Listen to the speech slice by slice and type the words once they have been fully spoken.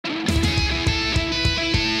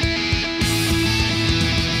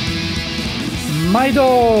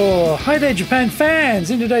Maido! Hi there, Japan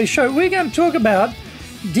fans! In today's show, we're going to talk about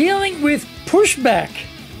dealing with pushback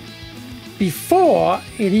before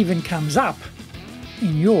it even comes up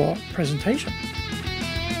in your presentation.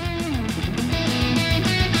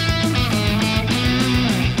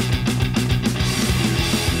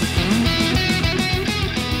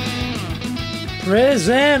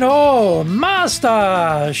 Presento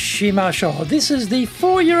Master Shimasho. This is the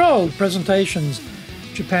 4-year-old Presentations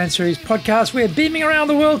Japan Series podcast. We're beaming around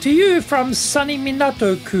the world to you from sunny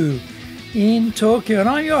Minato-ku in Tokyo. And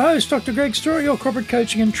I'm your host, Dr. Greg Story, your corporate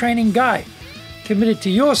coaching and training guy, committed to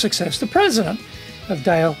your success, the president of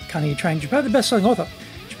Dale Carnegie Training Japan, the best-selling author,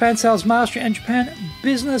 Japan Sales Mastery and Japan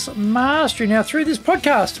Business Mastery. Now, through this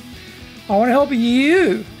podcast, I want to help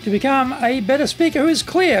you to become a better speaker who is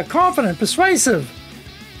clear, confident, persuasive,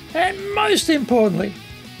 and most importantly,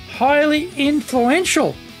 highly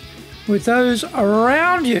influential with those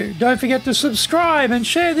around you. Don't forget to subscribe and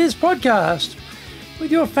share this podcast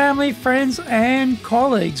with your family, friends, and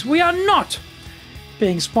colleagues. We are not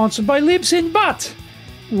being sponsored by Libsyn, but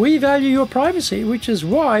we value your privacy, which is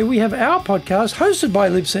why we have our podcast hosted by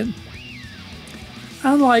Libsyn.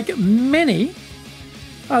 Unlike many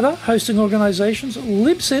other hosting organizations,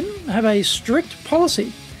 Libsyn have a strict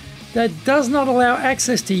policy that does not allow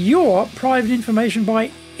access to your private information by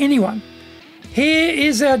anyone. Here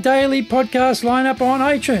is our daily podcast lineup on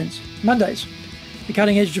iTunes. Mondays, the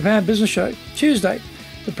Cutting Edge Japan Business Show. Tuesday,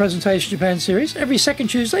 the Presentation Japan Series. Every second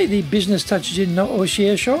Tuesday, the Business Touchijin no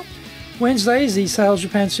Oshie Show. Wednesdays, the Sales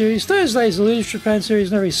Japan Series. Thursdays, the Leadership Japan Series.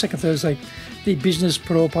 And every second Thursday, the Business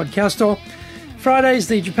Pro Podcast. Fridays,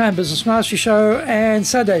 the Japan Business Mastery Show. And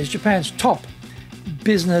Saturdays, Japan's top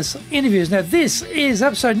business interviews. Now, this is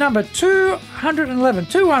episode number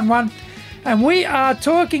 211, and we are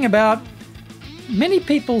talking about many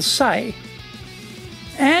people say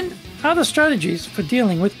and other strategies for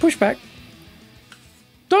dealing with pushback.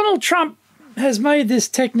 Donald Trump has made this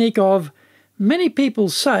technique of many people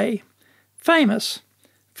say famous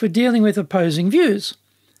for dealing with opposing views.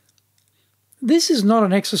 This is not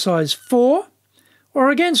an exercise for or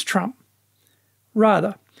against Trump.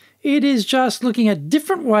 Rather, it is just looking at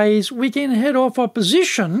different ways we can head off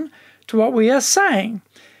opposition to what we are saying.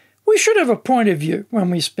 We should have a point of view when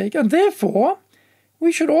we speak, and therefore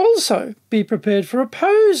we should also be prepared for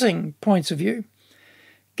opposing points of view.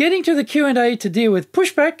 Getting to the Q&A to deal with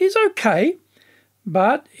pushback is okay,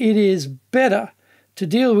 but it is better to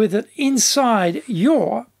deal with it inside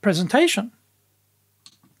your presentation.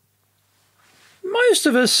 Most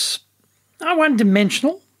of us are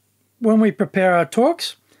one-dimensional when we prepare our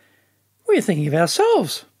talks. We're thinking of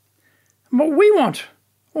ourselves and what we want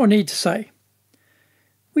or need to say.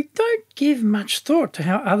 We don't give much thought to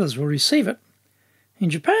how others will receive it. In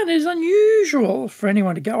Japan, it is unusual for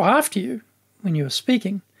anyone to go after you when you are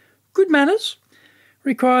speaking. Good manners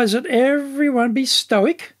requires that everyone be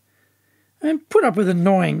stoic and put up with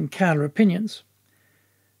annoying counter-opinions.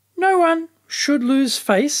 No one should lose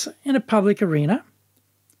face in a public arena.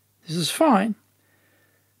 This is fine.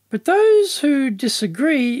 But those who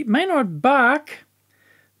disagree may not bark,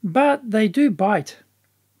 but they do bite.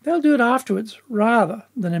 They'll do it afterwards rather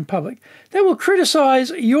than in public. They will criticise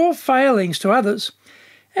your failings to others,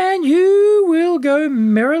 and you will go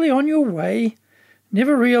merrily on your way,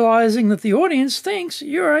 never realising that the audience thinks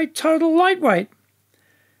you're a total lightweight.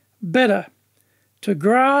 Better to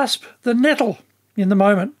grasp the nettle in the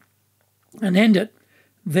moment and end it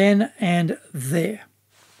then and there.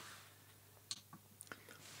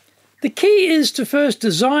 The key is to first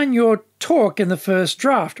design your talk in the first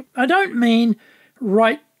draft. I don't mean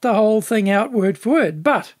write the whole thing out word for word,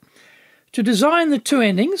 but to design the two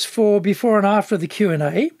endings for before and after the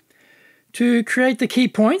Q&A, to create the key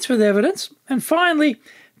points with evidence, and finally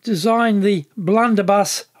design the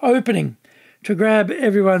blunderbuss opening to grab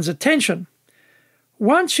everyone's attention.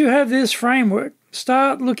 Once you have this framework,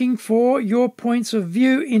 start looking for your points of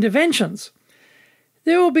view interventions.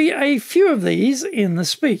 There will be a few of these in the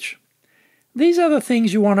speech. These are the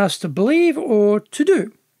things you want us to believe or to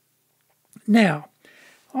do. Now,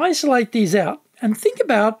 isolate these out and think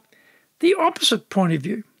about the opposite point of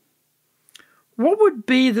view. What would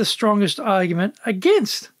be the strongest argument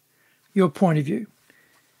against your point of view?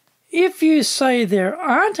 If you say there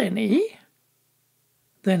aren't any,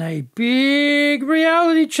 then a big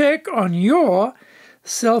reality check on your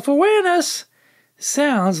self-awareness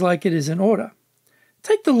sounds like it is in order.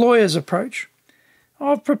 Take the lawyer's approach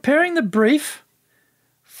of preparing the brief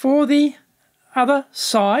for the other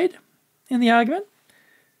side in the argument.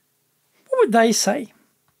 What would they say?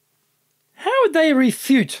 How would they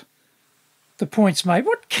refute the points made?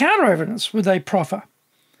 What counter-evidence would they proffer?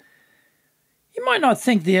 You You might not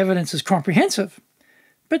think the evidence is comprehensive,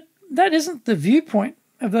 but that isn't the viewpoint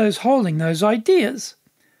of those holding those ideas.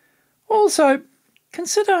 Also,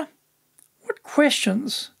 consider what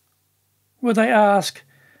questions will they ask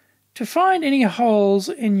to find any holes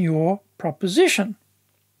in your proposition.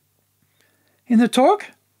 In the talk,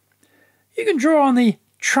 you can draw on the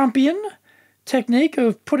Trumpian technique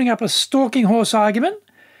of putting up a stalking horse argument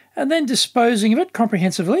and then disposing of it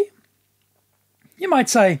comprehensively. You might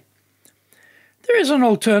say, there is an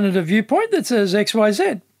alternative viewpoint that says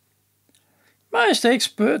XYZ. Most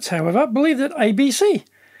experts, however, believe that ABC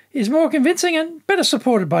is more convincing and better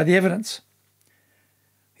supported by the evidence.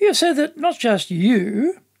 You have said that not just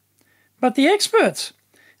you, but the experts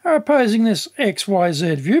are opposing this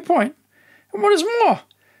XYZ viewpoint. And what is more,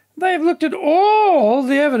 they have looked at all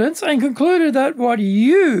the evidence and concluded that what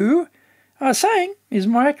you are saying is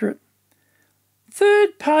more accurate.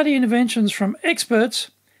 Third-party interventions from experts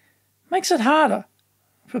makes it harder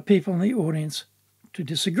for people in the audience to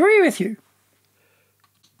disagree with you.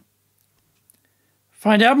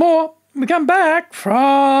 Find out more when we come back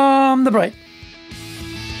from the break.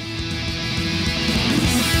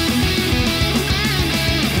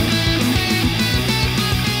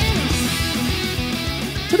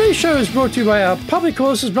 Today's show is brought to you by our public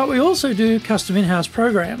courses, but we also do custom in-house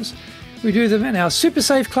programs. We do them in our super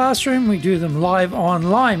safe classroom, we do them live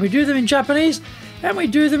online, we do them in Japanese, and we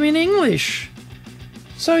do them in English.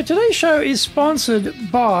 So today's show is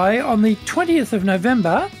sponsored by, on the 20th of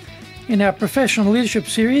November, in our professional leadership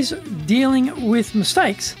series, Dealing with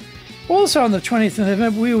Mistakes. Also on the 20th of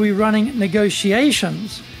November, we will be running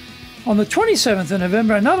negotiations. On the 27th of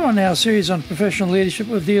November, another one in our series on professional leadership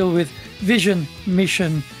will deal with vision,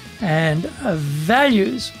 mission, and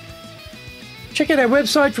values. Check out our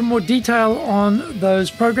website for more detail on those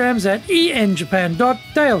programs at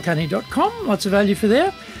enjapan.dalecarnegie.com. Lots of value for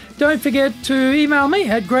there. Don't forget to email me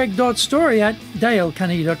at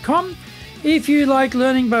greg.story@dalecarnegie.com. If you like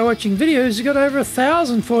learning by watching videos, we've got over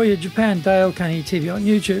 1,000 for you, Japan Dale Carnegie TV on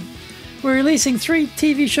YouTube. We're releasing 3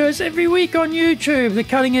 TV shows every week on YouTube. The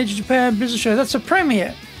Cutting Edge Japan Business Show, that's a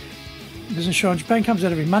premiere. The Business Show in Japan comes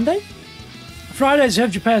out every Monday. Fridays we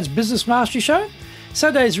have Japan's Business Mastery Show.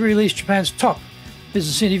 Saturdays we release Japan's top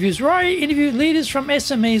business interviews, where I interview leaders from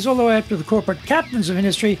SMEs all the way up to the corporate captains of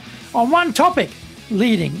industry on one topic,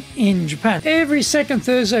 leading in Japan. Every second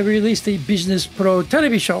Thursday we release the Business Pro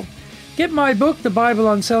Television Show. Get my book, The Bible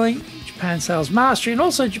on Selling, Japan Sales Mastery, and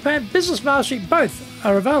also Japan Business Mastery. Both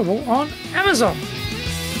are available on Amazon.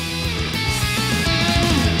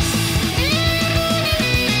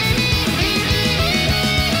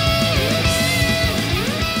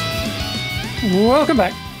 Welcome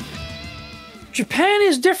back. Japan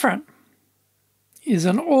is different is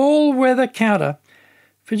an all-weather counter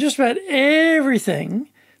for just about everything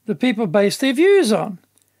that people base their views on.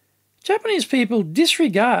 Japanese people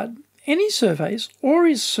disregard any surveys or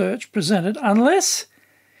research presented unless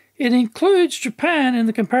it includes Japan in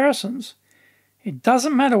the comparisons. It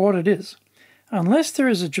doesn't matter what it is. Unless there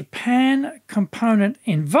is a Japan component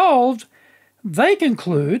involved, they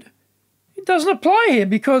conclude it doesn't apply here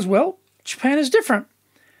because, well, Japan is different.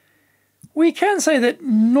 We can say that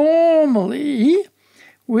normally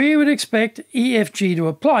we would expect EFG to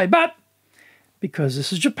apply, but because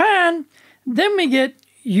this is Japan, then we get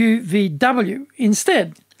UVW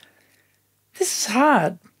instead. This is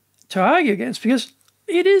hard to argue against because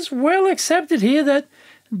it is well accepted here that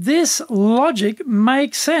this logic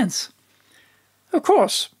makes sense. Of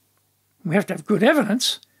course, we have to have good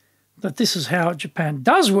evidence that this is how Japan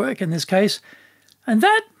does work in this case, and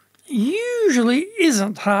that usually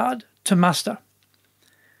isn't hard to muster.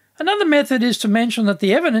 Another method is to mention that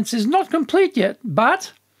the evidence is not complete yet,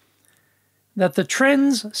 but that the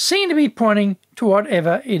trends seem to be pointing to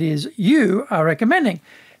whatever it is you are recommending.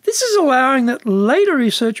 This is allowing that later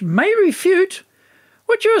research may refute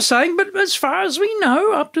what you're saying, but as far as we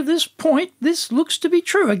know, up to this point, this looks to be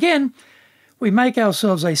true. Again, we make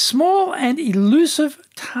ourselves a small and elusive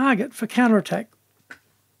target for counterattack.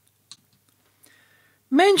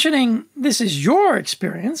 Mentioning this is your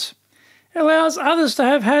experience allows others to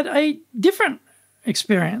have had a different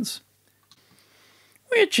experience,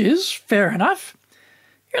 which is fair enough.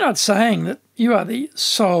 You're not saying that you are the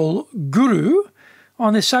sole guru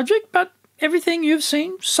on this subject, but everything you've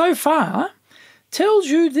seen so far tells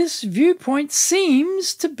you this viewpoint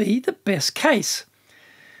seems to be the best case.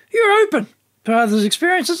 You're open to others'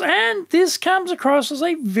 experiences, and this comes across as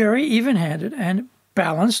a very even-handed and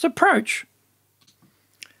balanced approach.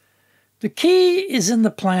 The key is in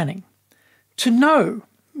the planning, to know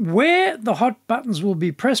where the hot buttons will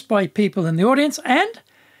be pressed by people in the audience and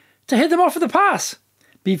to head them off with a pass.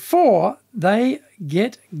 before they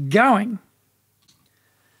get going.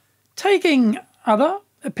 Taking other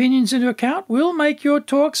opinions into account will make your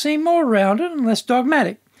talk seem more rounded and less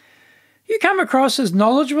dogmatic. You come across as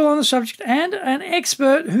knowledgeable on the subject and an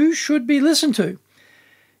expert who should be listened to.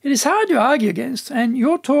 It is hard to argue against, and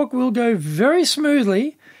your talk will go very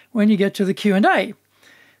smoothly when you get to the Q&A.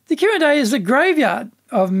 The Q&A is the graveyard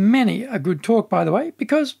of many a good talk, by the way,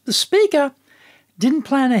 because the speaker didn't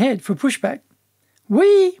plan ahead for pushback.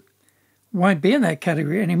 We won't be in that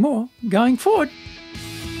category anymore going forward.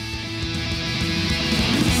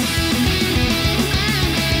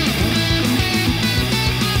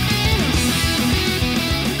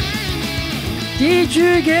 Did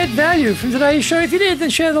you get value from today's show? If you did, then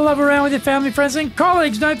share the love around with your family, friends, and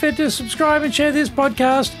colleagues. Don't forget to subscribe and share this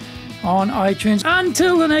podcast on iTunes.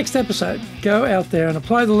 Until the next episode, go out there and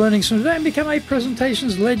apply the learnings from today and become a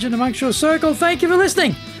presentations legend amongst your circle. Thank you for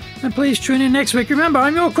listening. And please tune in next week. Remember,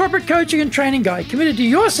 I'm your corporate coaching and training guy, committed to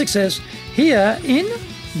your success here in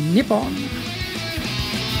Nippon.